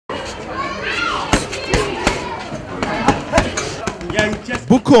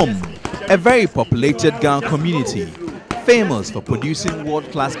Bukom, a very populated Ghana community, famous for producing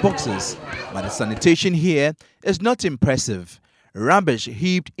world-class boxes, but the sanitation here is not impressive. Rubbish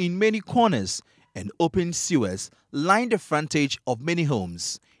heaped in many corners and open sewers line the frontage of many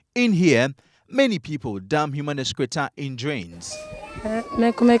homes. In here, many people dump human excreta in drains.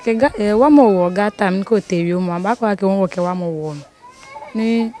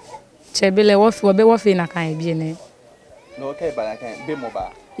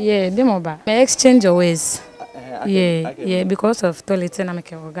 Yeah, be mobile. I exchange always. Yeah, because of toilet na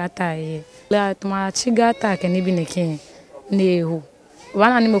make gata yeah. La tuma chigata ke ni bi nekin nehu.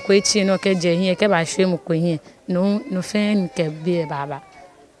 Wana ni moko echi no ke je hin ke ba hwe moko hin no fen ke bi baba.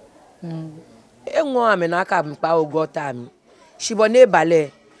 Enwo ame na aka mpa ogota mi. Shibo ne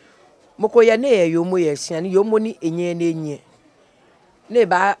bale. Moko ye ne yo mo ye sia ni yo mo ni enye na enye. Ne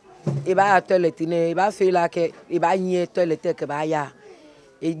ba e ba toilet ne ba fe la ke e ba nye toilet ke ba ya.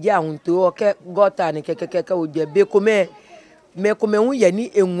 Eja hunto ke gota ni ke oje be kome me kome hu ye ni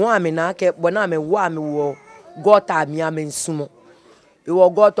enwo ame na ke bona me wo ame wo gota mi ame nsumo e wo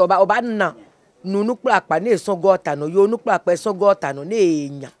gota oba na nunu kpakpa na eso gota no yo nu kpakpa eso gota no na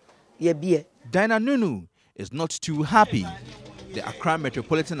enya ye bie. Dinah Nunu is not too happy. The Accra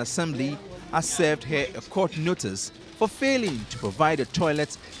Metropolitan Assembly has served her a court notice for failing to provide a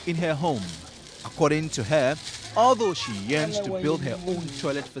toilet in her home. According to her, although she yearns to build her own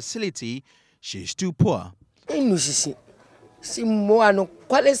toilet facility, she is too poor. Si mo no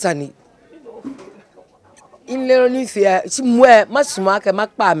kwale sani in leroni fia si mo masuma ke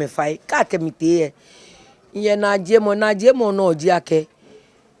makpa me fai ka ke mite ye na jemo no ji ake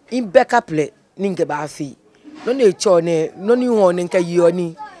in backup le ninge ba fi no ne cho ne no ni ho ne nka yi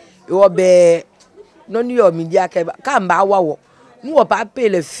oni e wo be no ni o mi di ake ka mba wawo nu wo ba pe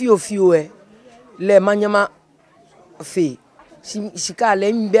le fio le manyama fe si ka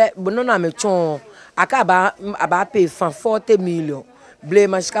le mbe bono na me chon aka ba pay fan 40 million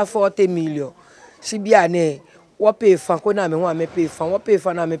blame mashika 40 million si bia ne wo pay fan ko na me ho me pay fan wo pay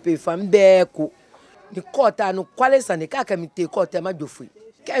fan na me pay fan be ko ni kota no kwale sane ka ka mi te kota ma jofu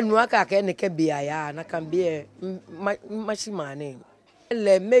ke nu aka ka ne ke bia ya na kan be mashimane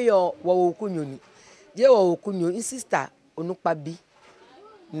le meyo wo kunyoni je wo kunyo sister onukpa bi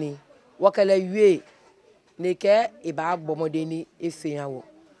ni wakale yue ne ke iba bomodeni efeyawo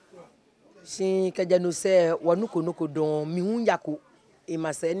si kaja no se wanuko don mi hun yako e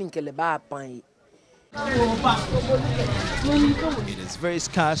mase ni nkele ba pan. It is very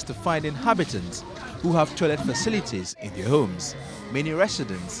scarce to find inhabitants who have toilet facilities in their homes. Many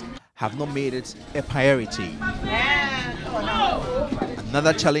residents have not made it a priority.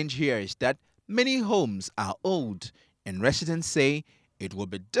 Another challenge here is that many homes are old and residents say it will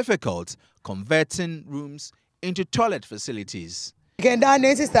be difficult converting rooms into toilet facilities.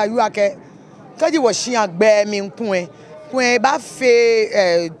 Sister, you are kaji washi agbe mi kun ba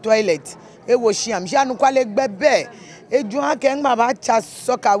fe toilet e washi am janu kwale gbebe ejun ake ngba ba cha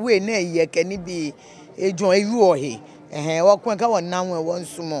soka we na ye ke ni bi ejun eyu ohe wo kun ka won na won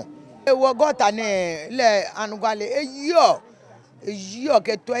nsumo e wo gota ne le anukwale eyo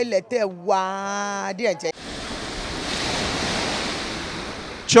ke toilet e wa de enche.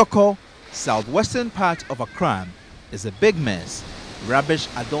 Choko, southwestern part of Accra, is a big mess. Rubbish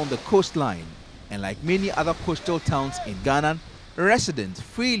adorn the coastline, and like many other coastal towns in Ghana, residents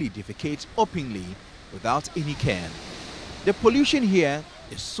freely defecate openly without any care. The pollution here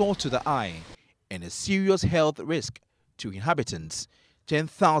is sore to the eye and a serious health risk to inhabitants.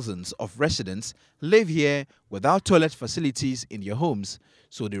 10,000s of residents live here without toilet facilities in their homes,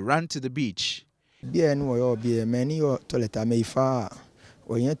 so they run to the beach.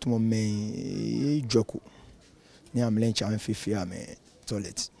 Oyen to me joku ni am lencha am fifi am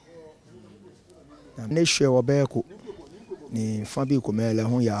toilet na ne hwe wo be ko ni fa bi ko mele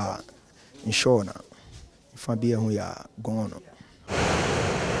ho ya inshona fa bi ho ya gono.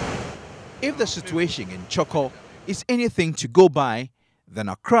 If the situation in Choko is anything to go by, then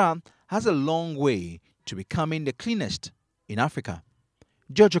Accra has a long way to becoming the cleanest in Africa.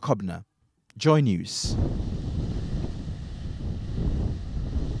 Jojo Kobna, Joy News.